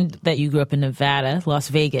mentioned that you grew up in Nevada, Las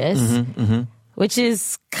Vegas, which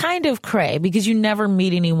is kind of cray because you never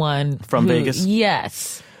meet anyone From Vegas?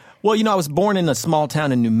 Yes. Well, I was born in a small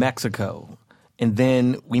town in New Mexico, and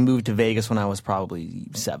then we moved to Vegas when I was probably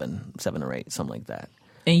 7 or 8, something like that.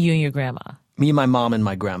 And you and your grandma. Me and my mom and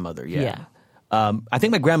my grandmother, yeah. I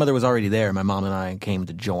think my grandmother was already there. My mom and I came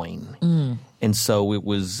to join. And so it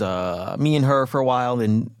was me and her for a while.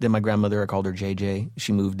 Then my grandmother, I called her JJ.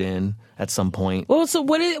 She moved in at some point. Well, so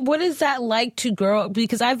what is that like to grow up?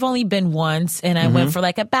 Because I've only been once, and I went for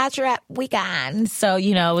like a bachelorette weekend. So,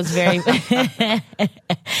 it was very...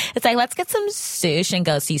 It's like, let's get some sushi and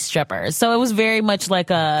go see strippers. So it was very much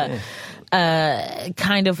like a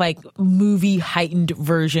kind of like movie heightened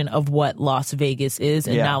version of what Las Vegas is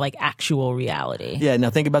and not like actual reality. Yeah, now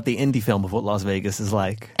think about the indie film of what Las Vegas is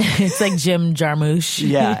like. It's like Jim Jarmusch.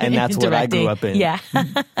 Yeah, and that's what I grew up in. Yeah.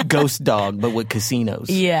 Ghost Dog, but with casinos.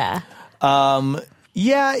 Yeah.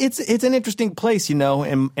 Yeah, it's an interesting place,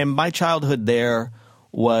 and my childhood there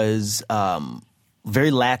was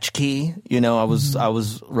very latchkey. I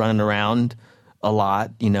was running around a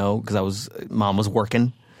lot, because mom was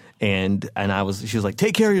working. And she was like,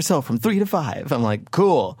 take care of yourself from 3 to 5. I'm like,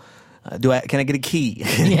 cool. Can I get a key?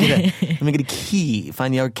 Let me get a key.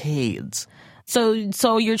 Find the arcades.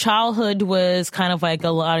 So your childhood was kind of like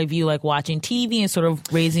a lot of you like watching TV and sort of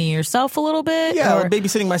raising yourself a little bit? Yeah,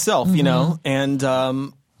 babysitting myself, and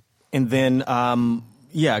then,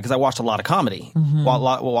 because I watched a lot of comedy.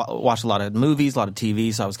 Watched a lot of movies, a lot of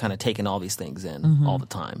TV, so I was kind of taking all these things in all the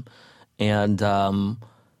time. And,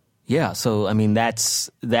 so I mean that's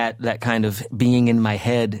that kind of being in my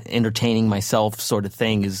head, entertaining myself sort of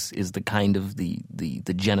thing is the kind of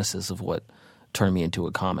the genesis of what turned me into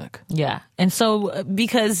a comic. Yeah. And so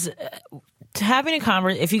because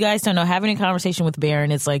if you guys don't know, having a conversation with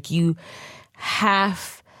Baron, it's like you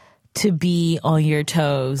have to be on your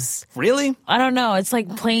toes. Really? I don't know. It's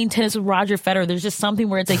like playing tennis with Roger Federer. There's just something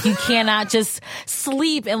where it's like you cannot just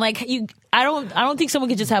sleep and like I don't think someone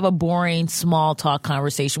could just have a boring small talk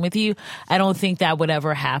conversation with you. I don't think that would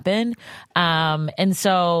ever happen. And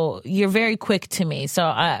so you're very quick to me.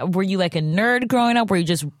 So were you like a nerd growing up? Were you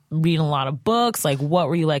just reading a lot of books? Like what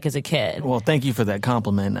were you like as a kid? Well, thank you for that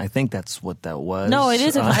compliment. I think that's what that was. No, it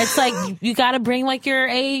isn't. It's like you got to bring like your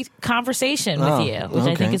A conversation with you, which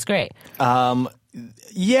I think is great.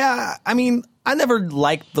 Yeah, I mean, I never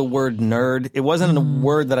liked the word nerd. It wasn't a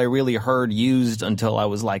word that I really heard used until I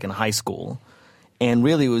was like in high school. And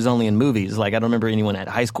really it was only in movies. Like I don't remember anyone at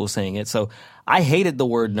high school saying it. So I hated the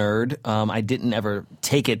word nerd. I didn't ever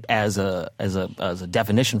take it as a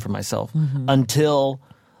definition for myself until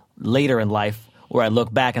later in life, where I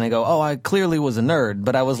look back and I go, oh, I clearly was a nerd,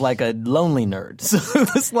 but I was like a lonely nerd. So it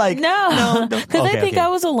was like... No, because I think I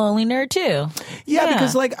was a lonely nerd too. Yeah,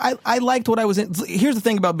 because like I liked what I was in. Here's the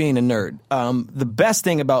thing about being a nerd. The best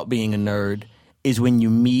thing about being a nerd is when you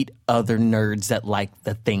meet other nerds that like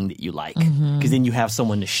the thing that you like, because then you have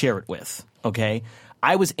someone to share it with, okay?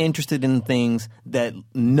 I was interested in things that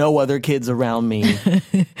no other kids around me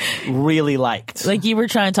really liked. Like you were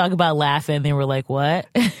trying to talk about laughing, and they were like, what?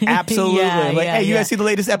 Absolutely. Hey, you guys see the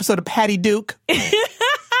latest episode of Patty Duke?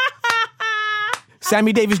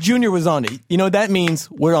 Sammy Davis Jr. was on it. You know what that means?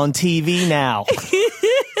 We're on TV now.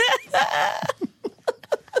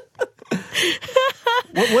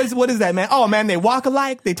 What is that, man? Oh, man, they walk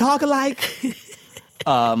alike, they talk alike.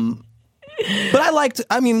 But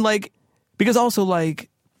because also like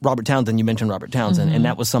Robert Townsend, you mentioned Robert Townsend, and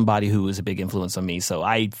that was somebody who was a big influence on me. So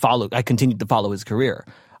I continued to follow his career.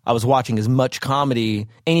 I was watching as much comedy,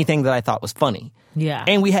 anything that I thought was funny. Yeah.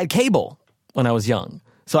 And we had cable when I was young.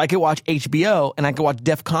 So I could watch HBO and I could watch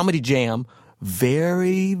Def Comedy Jam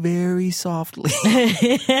very, very softly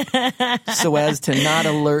so as to not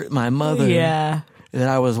alert my mother that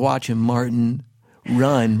I was watching Martin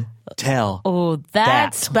run, tell. Oh,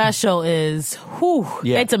 that special is,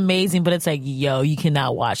 it's amazing, but it's like, yo, you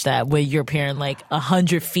cannot watch that with your parent like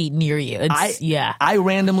 100 feet near you. I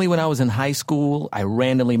randomly, when I was in high school,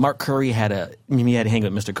 Mark Curry had to hang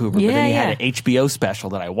with Mr. Cooper, but then he had an HBO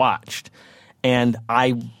special that I watched. And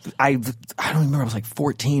I don't remember, I was like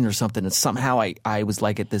 14 or something, and somehow I was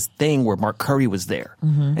like at this thing where Mark Curry was there.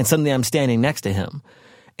 And suddenly I'm standing next to him.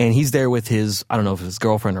 And he's there with his, I don't know if it was his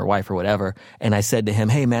girlfriend or wife or whatever. And I said to him,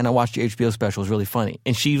 hey, man, I watched your HBO special. It was really funny.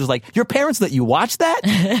 And she was like, your parents let you watch that?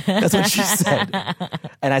 That's what she said.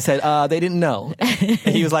 And I said, they didn't know. And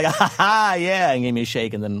he was like, ha, yeah, and gave me a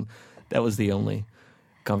shake. And then that was the only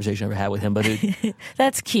conversation I ever had with him. But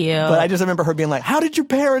that's cute. But I just remember her being like, how did your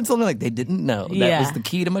parents? And I'm like, they didn't know. That was the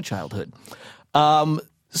key to my childhood.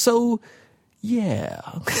 So, yeah.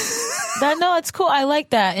 No, it's cool. I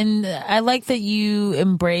like that, and I like that you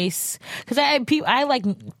embrace, because I like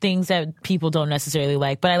things that people don't necessarily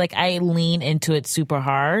like, but I lean into it super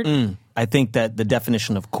hard. I think that the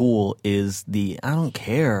definition of cool is the I don't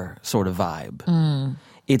care sort of vibe.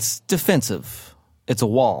 It's defensive. It's a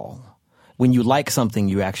wall. When you like something,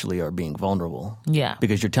 you actually are being vulnerable. Yeah,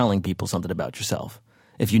 because you're telling people something about yourself.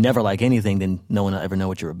 If you never like anything, then no one will ever know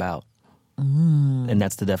what you're about. And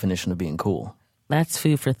that's the definition of being cool. That's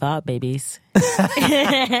food for thought, babies.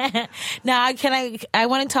 Now, I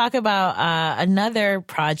want to talk about another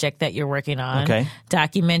project that you're working on. Okay.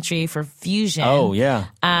 Documentary for Fusion. Oh, yeah.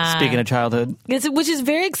 Speaking of childhood. Which is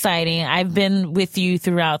very exciting. I've been with you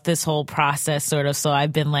throughout this whole process, sort of. So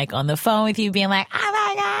I've been like on the phone with you being like, oh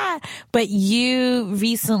my God. But you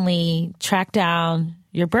recently tracked down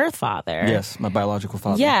your birth father. Yes, my biological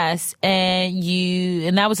father. Yes.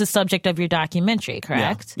 And that was the subject of your documentary,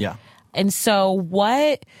 correct? Yeah. And so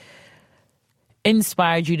what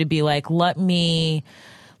inspired you to be like, let me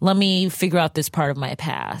figure out this part of my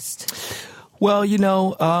past? Well,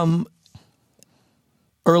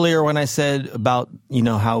 earlier when I said about,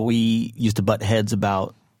 how we used to butt heads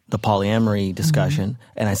about the polyamory discussion,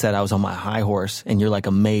 and I said I was on my high horse, and you're like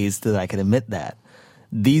amazed that I could admit that.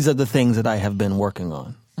 These are the things that I have been working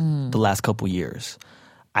on the last couple years.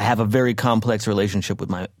 I have a very complex relationship with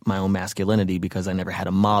my own masculinity because I never had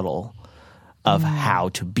a model of how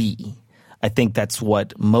to be. I think that's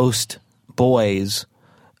what most boys'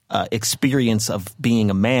 experience of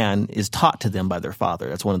being a man is taught to them by their father.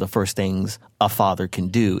 That's one of the first things a father can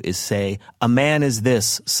do is say, a man is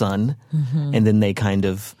this, son. And then they kind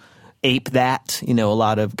of ape that. A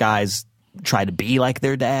lot of guys try to be like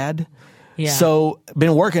their dad. Yeah. So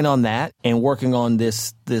been working on that and working on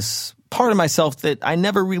this part of myself that I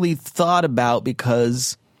never really thought about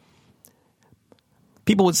because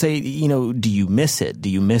people would say, do you miss it? Do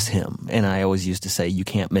you miss him? And I always used to say, you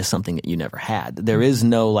can't miss something that you never had. There is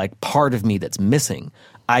no part of me that's missing.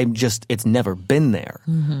 It's never been there.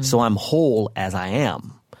 So I'm whole as I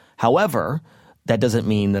am. However, that doesn't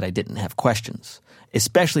mean that I didn't have questions,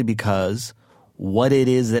 especially because what it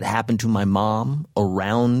is that happened to my mom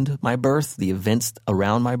around my birth, the events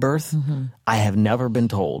around my birth, I have never been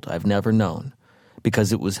told. I've never known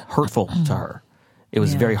because it was hurtful to her. It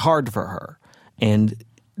was very hard for her. And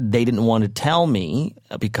they didn't want to tell me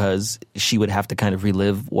because she would have to kind of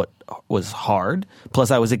relive what was hard. Plus,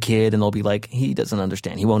 I was a kid, and they'll be like, he doesn't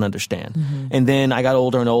understand. He won't understand. And then I got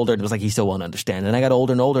older and older, and it was like, he still won't understand. And I got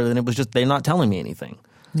older and older, and it was just, they're not telling me anything.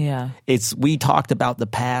 Yeah. We talked about the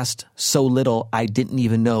past so little, I didn't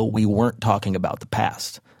even know we weren't talking about the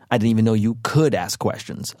past. I didn't even know you could ask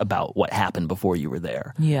questions about what happened before you were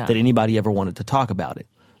there. Yeah. That anybody ever wanted to talk about it.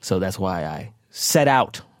 So that's why I set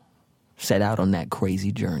out on that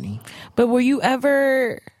crazy journey. But were you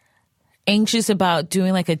ever anxious about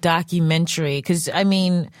doing like a documentary? Because,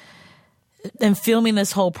 and filming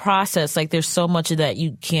this whole process, like there's so much of that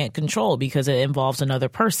you can't control because it involves another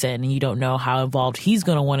person and you don't know how involved he's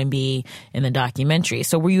going to want to be in the documentary.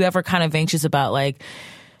 So were you ever kind of anxious about like,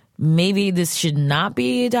 maybe this should not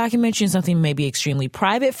be a documentary and something maybe extremely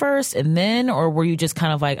private first and then, or were you just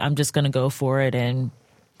kind of like, I'm just going to go for it and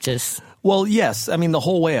just... Well, yes. I mean, the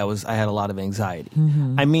whole way I had a lot of anxiety.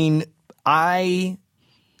 I mean, I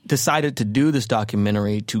decided to do this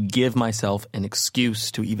documentary to give myself an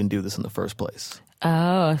excuse to even do this in the first place.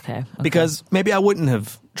 Oh, okay. Because maybe I wouldn't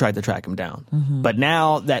have tried to track him down. But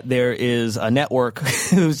now that there is a network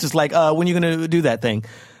who's just like, when are you going to do that thing?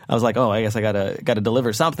 I was like, oh, I guess I gotta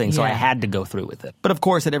deliver something. So I had to go through with it. But of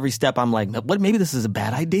course, at every step, I'm like, what? Maybe this is a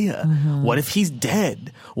bad idea. What if he's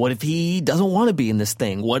dead? What if he doesn't want to be in this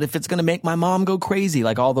thing? What if it's going to make my mom go crazy?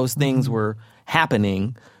 Like all those things were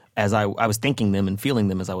happening as I was thinking them and feeling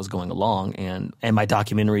them as I was going along. And my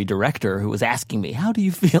documentary director who was asking me, how do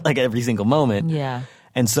you feel like every single moment? Yeah.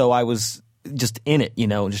 And so I was just in it,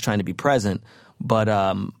 just trying to be present. But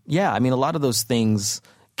yeah, I mean, a lot of those things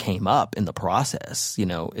came up in the process,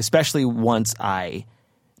 especially once I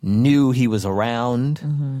knew he was around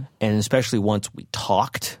and especially once we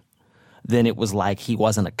talked, then it was like he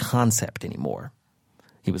wasn't a concept anymore.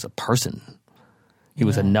 He was a person. He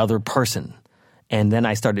was another person. And then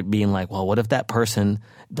I started being like, well, what if that person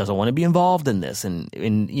doesn't want to be involved in this? And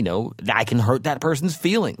I can hurt that person's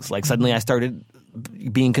feelings. Like suddenly I started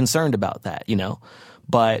being concerned about that,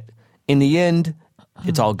 But in the end,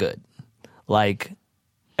 it's all good. Like,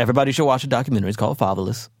 everybody should watch a documentary. It's called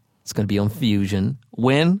Fatherless. It's going to be on Fusion.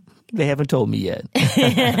 When? They haven't told me yet.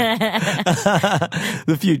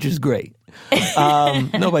 The future's great.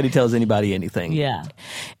 Nobody tells anybody anything. Yeah.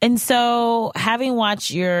 And so having watched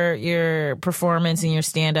your performance and your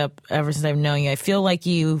stand-up ever since I've known you, I feel like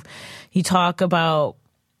you talk about,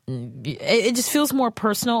 it just feels more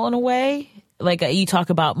personal in a way. Like you talk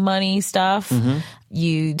about money stuff.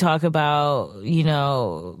 You talk about,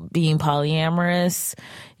 being polyamorous.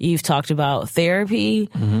 You've talked about therapy,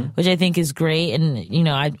 which I think is great. And,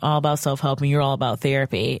 I'm all about self-help and you're all about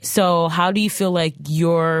therapy. So how do you feel like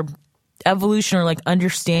your evolution or like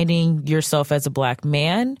understanding yourself as a Black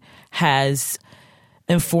man has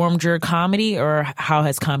informed your comedy, or how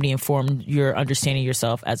has comedy informed your understanding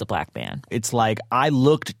yourself as a Black man? It's like I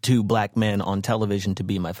looked to Black men on television to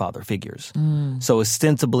be my father figures. So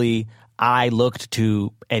ostensibly, I looked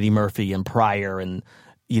to Eddie Murphy and Pryor and,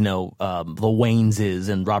 the Wayneses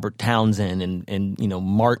and Robert Townsend and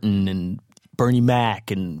Martin and Bernie Mac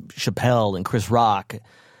and Chappelle and Chris Rock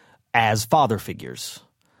as father figures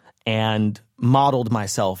and modeled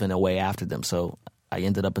myself in a way after them. So I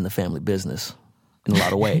ended up in the family business in a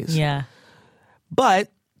lot of ways. Yeah. But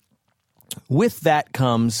with that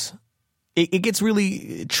comes, it gets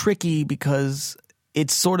really tricky because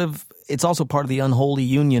it's also part of the unholy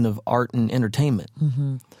union of art and entertainment.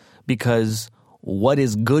 Because what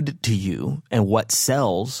is good to you and what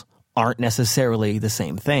sells aren't necessarily the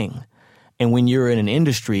same thing. And when you're in an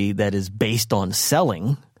industry that is based on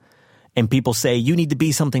selling and people say you need to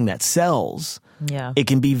be something that sells, it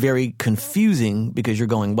can be very confusing because you're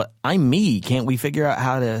going, but I'm me. Can't we figure out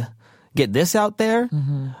how to get this out there?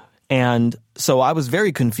 And so I was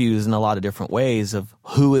very confused in a lot of different ways of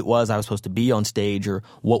who it was I was supposed to be on stage or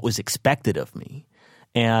what was expected of me.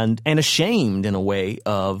 And ashamed in a way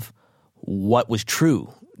of what was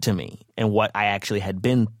true to me and what I actually had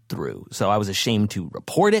been through. So I was ashamed to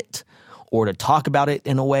report it or to talk about it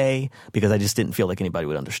in a way because I just didn't feel like anybody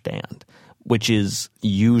would understand, which is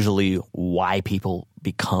usually why people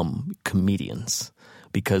become comedians,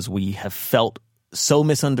 because we have felt so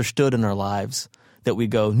misunderstood in our lives that we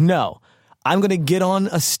go, no, I'm going to get on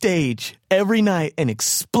a stage every night and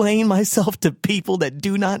explain myself to people that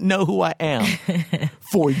do not know who I am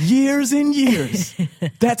for years and years.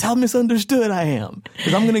 That's how misunderstood I am,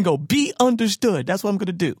 because I'm going to go be understood. That's what I'm going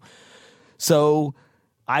to do. So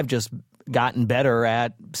I've just gotten better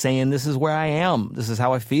at saying this is where I am. This is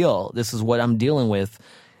how I feel. This is what I'm dealing with,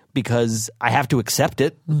 because I have to accept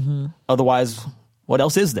it. Otherwise, what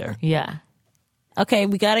else is there? Yeah. Okay,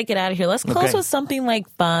 we got to get out of here. Let's close with something like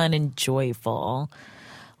fun and joyful.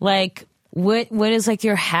 Like, what is like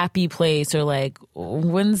your happy place, or like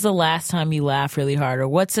when's the last time you laughed really hard, or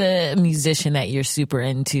what's a musician that you're super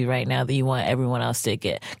into right now that you want everyone else to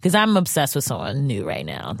get? Because I'm obsessed with someone new right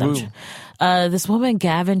now. This woman,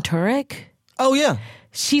 Gavin Turek. Oh yeah.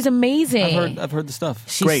 She's amazing. I've heard the stuff.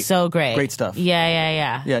 She's great. So great. Great stuff.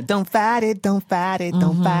 Yeah. Yeah, don't fight it, don't fight it,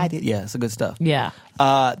 don't fight it. Yeah, it's a good stuff. Yeah.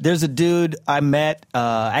 There's a dude I met,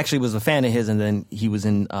 actually was a fan of his, and then he was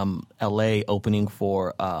in L.A. opening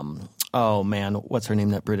for, oh man, what's her name,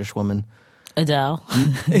 that British woman? Adele.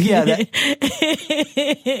 Yeah, that,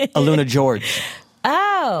 Aluna George.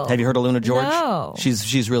 Oh. Have you heard of Aluna George? No.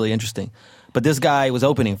 She's really interesting. But this guy was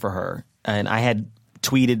opening for her, and I had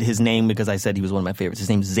tweeted his name because I said he was one of my favorites. His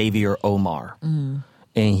name's Xavier Omar. And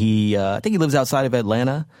he, I think he lives outside of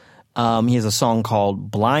Atlanta. He has a song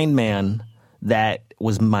called Blind Man that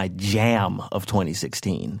was my jam of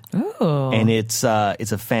 2016. Ooh. And it's a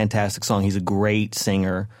fantastic song. He's a great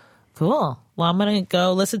singer. Cool. Well, I'm going to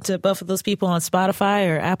go listen to both of those people on Spotify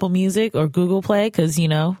or Apple Music or Google Play because, you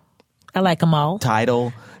know, I like them all.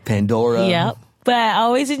 Tidal, Pandora. Yep. But I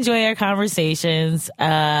always enjoy our conversations.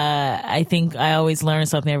 I think I always learn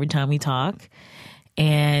something every time we talk.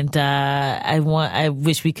 And I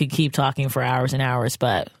wish we could keep talking for hours and hours,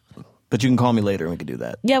 but you can call me later and we can do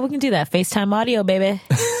that. yeah, we can do that. FaceTime audio, baby.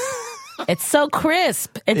 It's so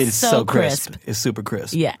crisp. It's so crisp. It's super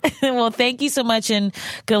crisp. Yeah. Well, thank you so much and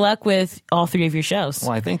good luck with all 3 of your shows.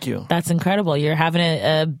 Why, thank you. That's incredible. You're having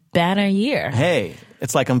a banner year. Hey,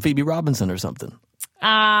 it's like I'm Phoebe Robinson or something. Oh,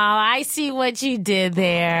 I see what you did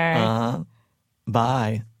there.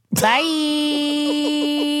 Bye. Bye.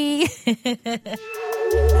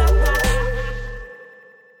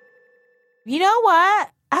 You know what?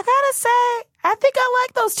 I gotta say, I think I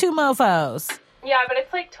like those 2 mofos. Yeah, but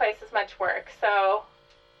it's like twice as much work, so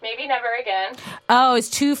maybe never again. Oh, it's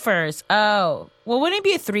 2 first. Oh. Well, wouldn't it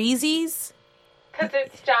be a threesies? Because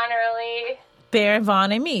it's John Early. Baron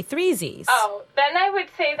Vaughn and me. Threesies. Oh, then I would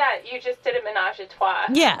say that you just did a menage a trois.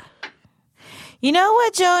 Yeah. You know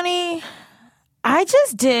what, Joni? I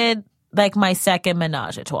just did, like, my second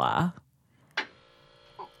menage a trois.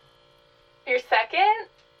 Your second?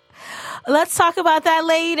 Let's talk about that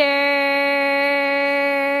later.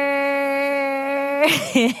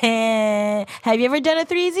 Have you ever done a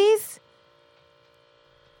threesies?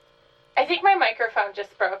 I think my microphone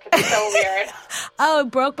just broke. It's so weird. Oh,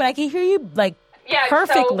 it broke, but I can hear you, like, Yeah,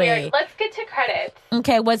 perfectly. It's so weird. Let's get to credits.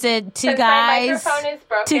 Okay, was it 2 Since guys? my microphone is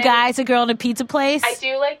broken, 2 guys, a girl, and a pizza place? I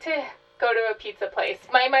do like to go to a pizza place.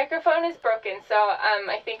 My microphone is broken, so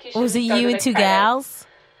I think you should. Was it go you to and the 2 credits. gals?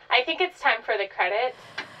 I think it's time for the credits.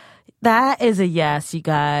 That is a yes, you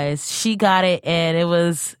guys. She got it, and it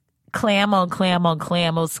was clam on clam on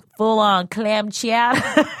clam. It was full on clam chowder.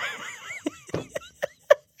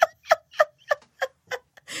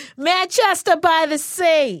 Manchester by the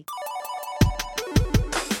Sea.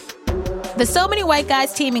 The So Many White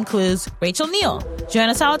Guys team includes Rachel Neal,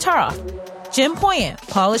 Joanna Solitaroff, Jim Poyant,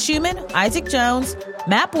 Paula Schumann, Isaac Jones,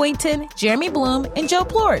 Matt Boynton, Jeremy Bloom, and Joe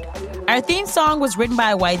Plord. Our theme song was written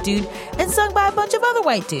by a white dude and sung by a bunch of other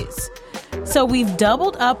white dudes. So we've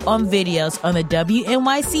doubled up on videos on the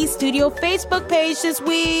WNYC Studio Facebook page this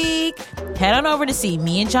week. Head on over to see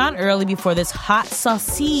me and John Early before this hot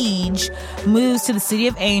sausage moves to the City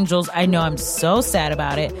of Angels. I know I'm so sad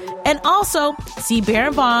about it. And also see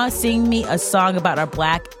Baron Vaughn sing me a song about our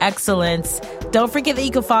Black excellence. Don't forget that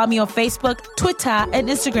you can follow me on Facebook, Twitter, and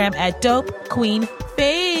Instagram at Dope Queen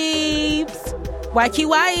Faves.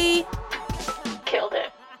 YQYE. Killed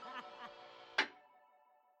it.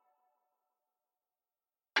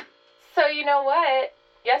 So you know what?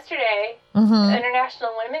 Yesterday,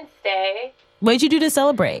 International Women's Day. What did you do to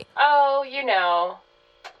celebrate? Oh, you know,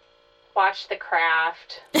 watch The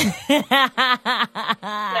Craft. No,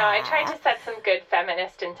 I tried to set some good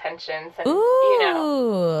feminist intentions, and Ooh. you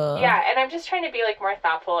know, yeah. And I'm just trying to be like more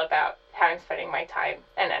thoughtful about how I'm spending my time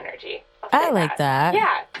and energy. I'll say I like that.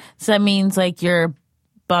 Yeah. So that means like you're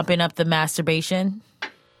bumping up the masturbation?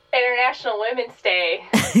 International Women's Day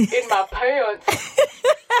in my pants.